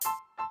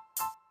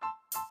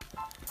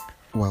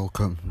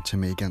Welcome to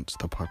Me Against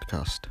the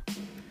Podcast,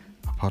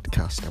 a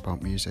podcast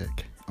about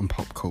music and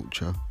pop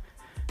culture.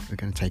 We're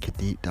going to take a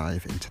deep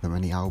dive into the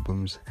many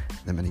albums,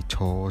 the many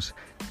tours,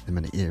 the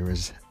many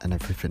eras, and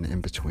everything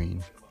in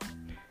between.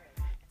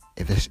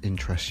 If this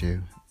interests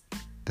you,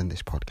 then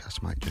this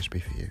podcast might just be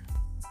for you.